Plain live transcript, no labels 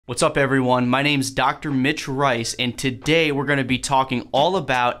What's up everyone, my name's Dr. Mitch Rice, and today we're going to be talking all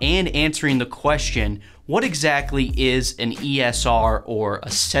about and answering the question, what exactly is an ESR or a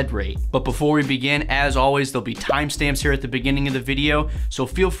SED rate? But before we begin, as always, there'll be timestamps here at the beginning of the video, so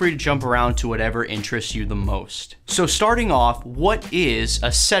feel free to jump around to whatever interests you the most. So starting off, what is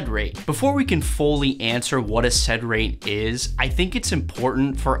a SED rate? Before we can fully answer what a SED rate is, I think it's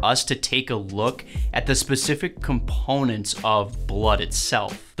important for us to take a look at the specific components of blood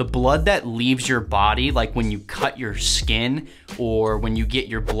itself. The blood that leaves your body, like when you cut your skin or when you get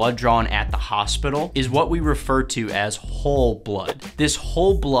your blood drawn at the hospital, is what we refer to as whole blood. This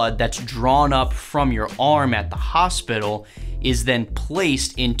whole blood that's drawn up from your arm at the hospital is then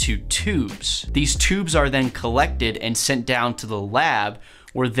placed into tubes. These tubes are then collected and sent down to the lab,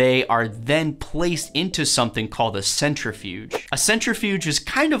 where they are then placed into something called a centrifuge. A centrifuge is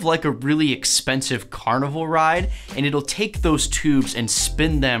kind of like a really expensive carnival ride, and it'll take those tubes and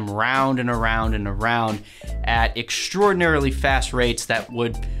spin them round and around and around at extraordinarily fast rates that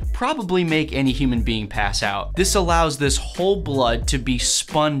would probably make any human being pass out. This allows this whole blood to be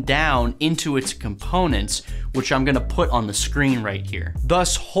spun down into its components, which I'm gonna put on the screen right here.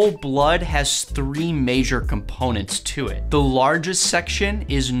 Thus, whole blood has three major components to it. The largest section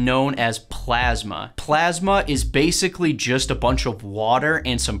is known as plasma. Plasma is basically just a bunch of water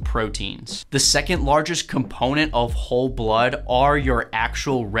and some proteins. The second largest component of whole blood are your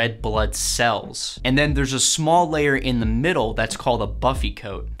actual red blood cells. And then there's a small layer in the middle that's called a buffy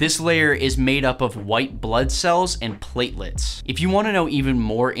coat. This layer is made up of white blood cells and platelets. If you want to know even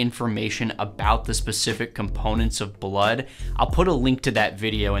more information about the specific components of blood, I'll put a link to that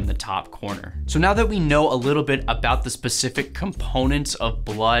video in the top corner. So now that we know a little bit about the specific components of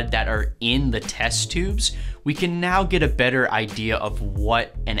blood that are in the test tubes, we can now get a better idea of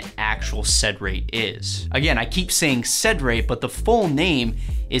what an actual SED rate is. Again, I keep saying SED rate, but the full name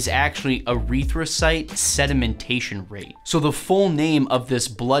is actually erythrocyte sedimentation rate. So the full name of this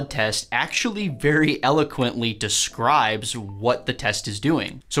blood test actually very eloquently describes what the test is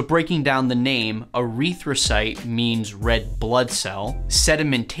doing. So breaking down the name, erythrocyte means red blood cell,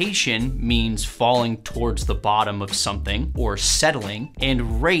 sedimentation means falling towards the bottom of something or settling,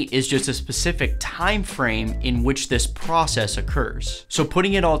 and rate is just a specific time frame in which this process occurs. So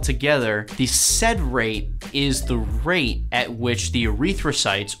putting it all together, the SED rate is the rate at which the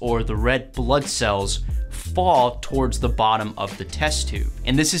erythrocytes or the red blood cells fall towards the bottom of the test tube.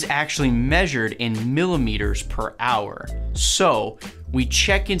 And this is actually measured in millimeters per hour. So we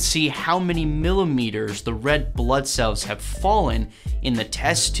check and see how many millimeters the red blood cells have fallen in the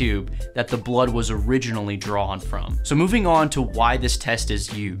test tube that the blood was originally drawn from. So moving on to why this test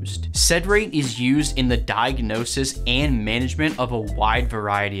is used. SED rate is used in the diagnosis and management of a wide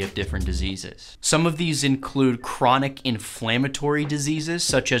variety of different diseases. Some of these include chronic inflammatory diseases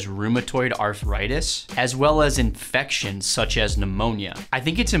such as rheumatoid arthritis, as well as infections such as pneumonia. I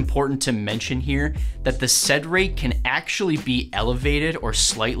think it's important to mention here that the SED rate can actually be elevated or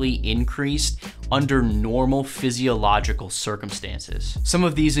slightly increased under normal physiological circumstances. Some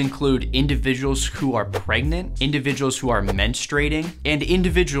of these include individuals who are pregnant, individuals who are menstruating, and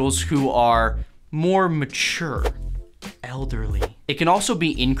individuals who are more mature, elderly. It can also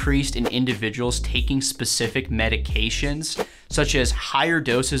be increased in individuals taking specific medications, such as higher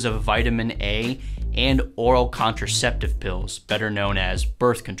doses of vitamin A and oral contraceptive pills, better known as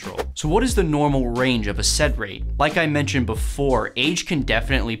birth control. So what is the normal range of a SED rate? Like I mentioned before, age can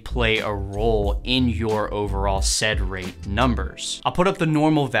definitely play a role in your overall SED rate numbers. I'll put up the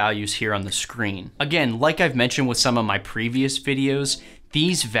normal values here on the screen. Again, like I've mentioned with some of my previous videos,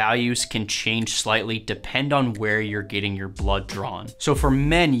 these values can change slightly depend on where you're getting your blood drawn. So for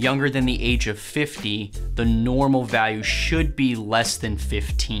men younger than the age of 50, the normal value should be less than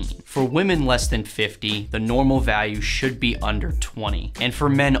 15. For women less than 50, the normal value should be under 20. And for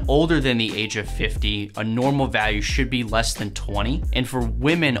men older than the age of 50, a normal value should be less than 20. And for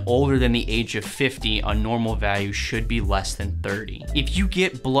women older than the age of 50, a normal value should be less than 30. If you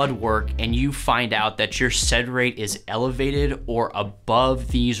get blood work and you find out that your SED rate is elevated or above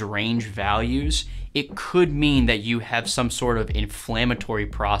these range values, it could mean that you have some sort of inflammatory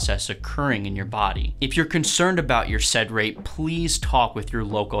process occurring in your body. If you're concerned about your SED rate, please talk with your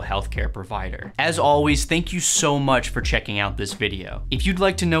local healthcare provider. As always, thank you so much for checking out this video. If you'd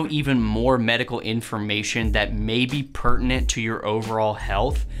like to know even more medical information that may be pertinent to your overall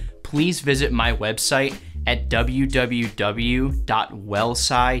health, please visit my website at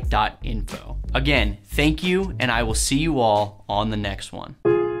www.wellsci.info. Again, thank you, and I will see you all on the next one.